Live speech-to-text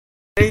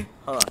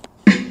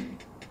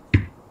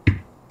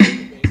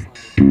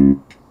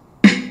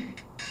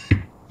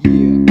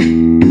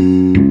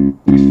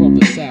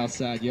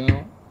side,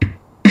 y'all.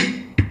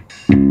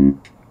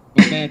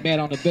 My man Matt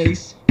on the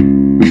bass.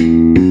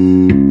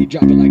 He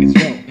drop it like it's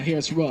raw. Now here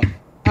it's rough.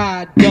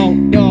 I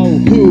don't know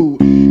who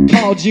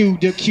called you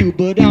the Q,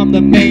 but I'm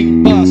the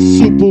main boss,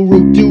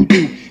 Subaru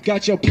doo-doo.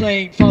 Got your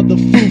plane for the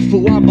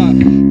foo-foo.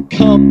 I'ma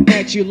come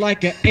at you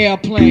like an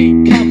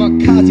airplane,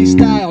 kamikaze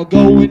style,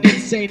 going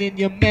insane in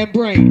your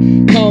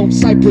membrane. Comb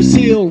Cypress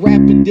Hill,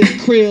 rapping this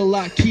krill,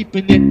 I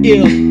keeping it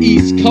ill.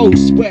 East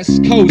Coast,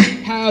 West Coast,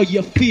 how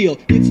you feel?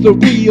 It's the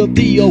real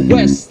deal,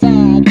 West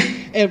Side.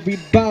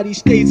 Everybody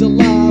stays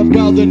alive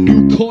while the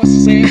new course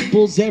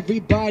samples.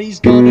 Everybody's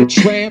gonna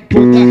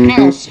trample the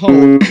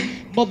household.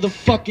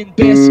 Motherfucking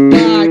Best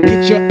Buy,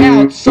 get your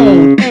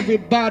outsold.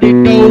 Everybody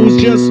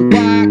knows just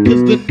why,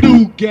 cause the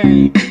new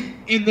game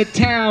in the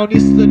town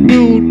is the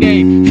new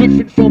name.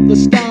 Drifting from the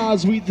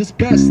stars, we this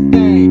best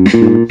thing.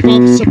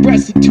 From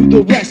suppressing to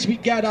the rest, we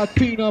got our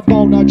phenom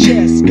on our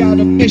chest.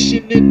 Got a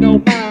mission in our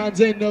minds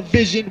and a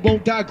vision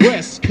won't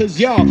digress. Cause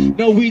y'all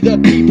know we the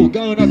people,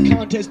 gonna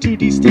contest to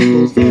these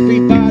steeples.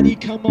 Everybody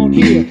come on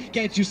here,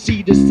 can't you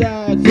see the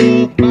size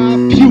of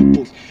my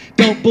pupils?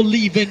 Don't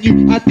believe in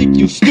you, I think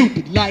you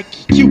stupid. Like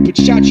Cupid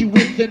shot you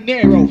with an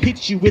arrow,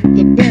 hit you with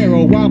the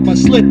barrel, I'ma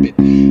slip it.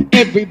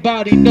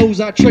 Everybody knows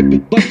I trip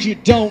it, but you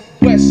don't.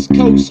 West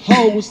Coast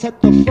hoes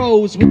set the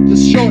foes with the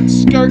short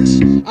skirts.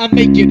 I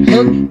make it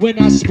hurt when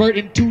I spurt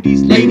into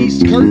these ladies'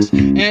 skirts.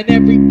 And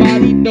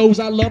everybody knows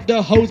I love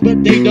the hoes,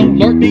 but they don't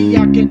lurk me.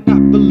 I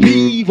cannot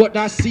believe what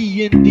I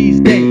see in these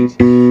days.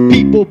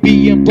 People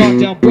being brought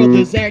down,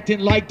 brothers acting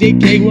like they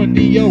gay when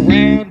they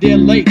around, they're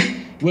late.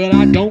 Well,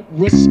 I don't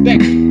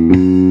respect.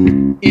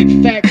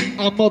 In fact,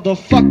 I'm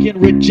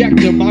motherfucking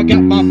reject them. I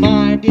got my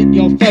mind in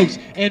your folks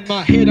and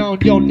my head on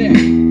your neck.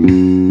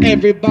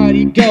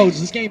 Everybody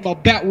goes, this game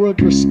about with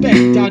respect.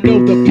 I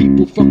know the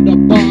people from the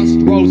Boss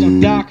Throws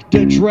on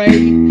Dr. Dre,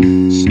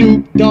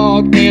 Snoop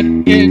Dogg,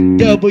 and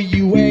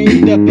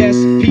NWA. The best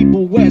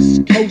people,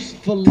 West Coast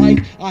for life.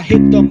 I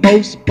hit the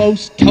most,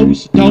 boast,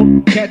 toast,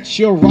 don't catch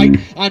you right.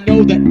 I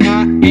know that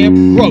I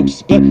am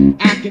gross, but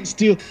I can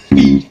still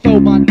feed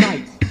for my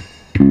nights.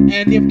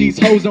 And if these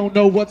hoes don't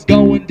know what's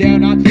going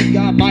down, I think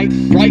I might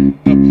frighten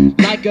them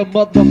like a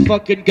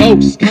motherfucking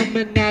ghost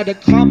coming out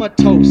of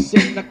comatose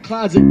in the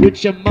closet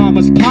with your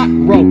mama's pot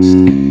roast.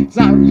 It's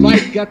not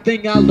like a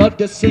thing I love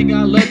to sing,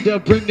 I love to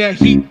bring the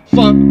heat,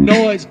 funk,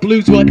 noise,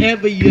 blues,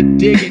 whatever you're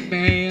digging,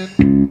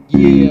 man.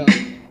 Yeah,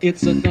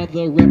 it's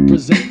another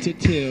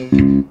representative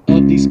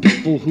of these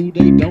people who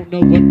they don't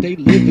know what they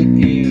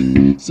living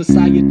in.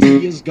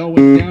 Society is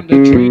going down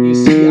the drain. You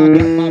see, I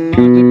got my mind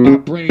and my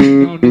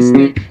brain on this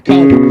thing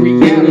called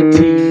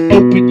reality.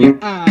 Open your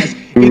eyes,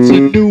 it's a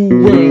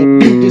new world,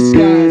 new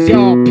disguise.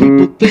 Y'all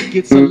people think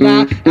it's a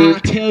lie, I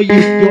tell you,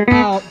 you're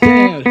out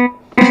there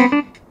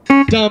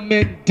dumb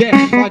and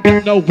deaf. I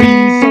got no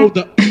weed for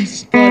the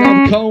east, but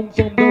I'm come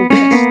from the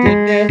west.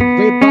 And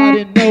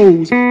everybody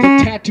knows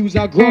the tattoos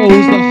I grows,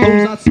 the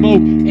hoes I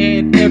smoke,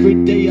 and every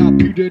day I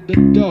pewter the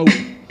dope.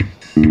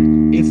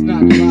 It's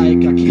not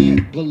like I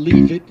can't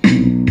believe it,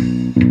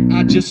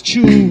 I just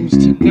choose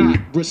to not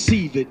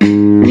receive it.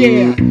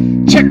 Yeah,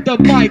 check the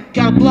mic,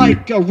 I'm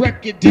like a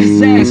record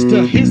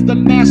disaster. Here's the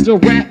master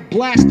rap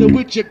blaster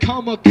with your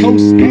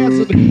comatose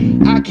hazard.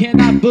 I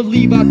cannot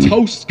believe I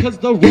toast, cause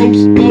the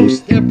roast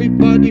boast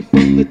everybody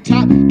from the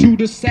top to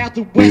the south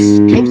and west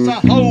coast.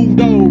 I hold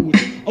those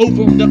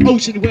over on the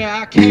ocean where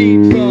I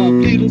came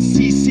from. Little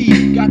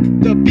CC got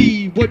the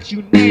B, what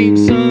you name,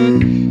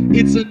 son?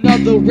 It's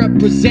another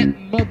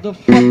representing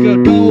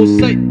motherfucker. Those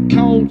Satan,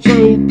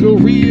 Control,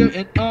 Korea,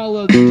 and all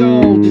of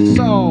those. It's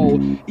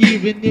all,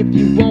 even if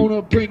you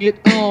wanna bring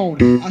it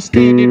on. I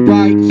standing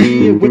right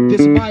here with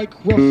this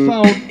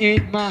microphone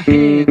in my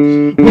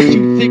hand. What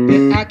you think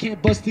that I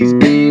can't bust these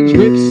bands?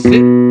 Rip,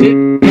 sit,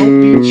 dip,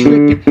 don't be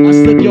tripping. I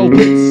slip your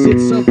wits,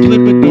 it's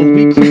subliminal.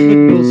 We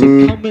criminals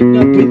and coming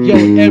up with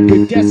your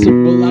every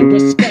decimal. I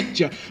respect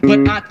you,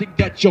 but I think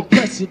that you're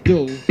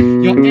crescendo.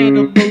 Your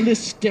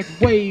animalistic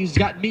ways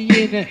got me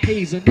in a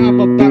haze, and I'm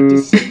about to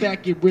sit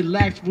back and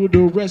relax for the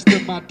rest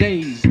of my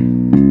days.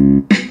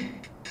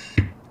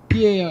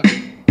 Yeah,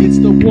 it's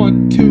the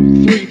 1,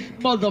 2, 3,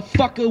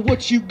 motherfucker,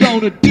 what you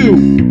gonna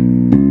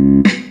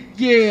do?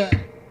 Yeah,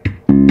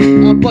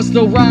 I bust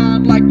a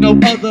rhyme like no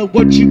other,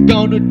 what you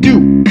gonna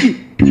do?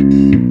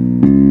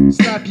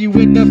 Slap you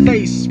in the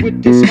face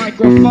with this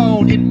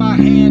microphone in my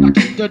hand. I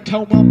keep the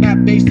tone on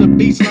that bass, the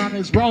baseline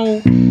is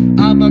wrong.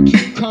 I'ma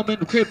keep coming,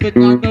 crippin'.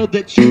 I know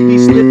that you be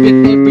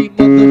slipping. Every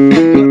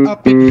motherfucker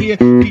up in here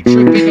be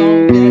tripping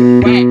on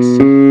that wax.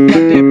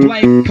 Got that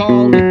blank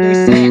call in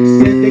their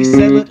sacks, and they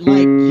sell it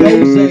like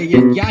Yose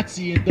and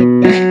Yahtzee in the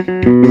back.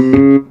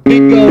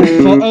 Bingo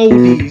for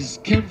oldies,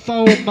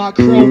 Kenfo my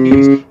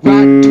cronies.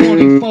 Ride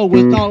 24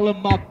 with all of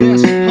my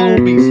best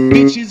homies.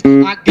 Bitches,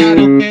 I got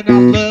them and I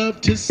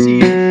love to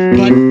see them.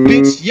 But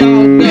bitch,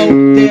 y'all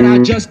know that I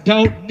just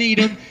don't need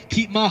them.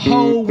 Keep my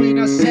hoe in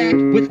a sack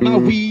with my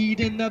weed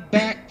in the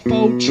back.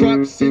 4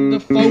 trucks in the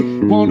 4.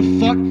 Wanna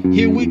fuck?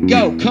 Here we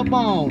go, come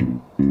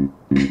on.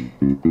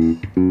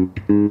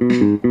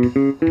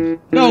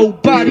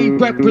 Nobody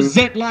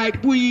represent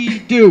like we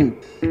do.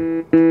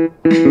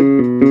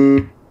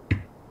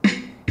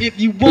 If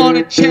you want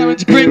a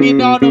challenge, bring it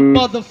on a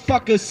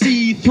motherfucker,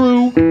 see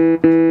through.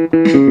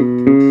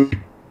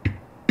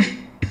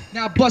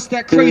 Now bust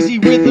that crazy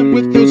rhythm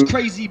with those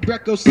crazy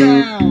Brecco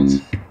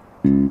sounds.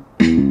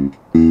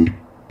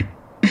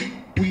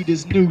 We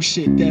this new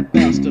shit that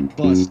bounce to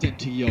bust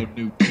into your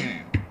new town.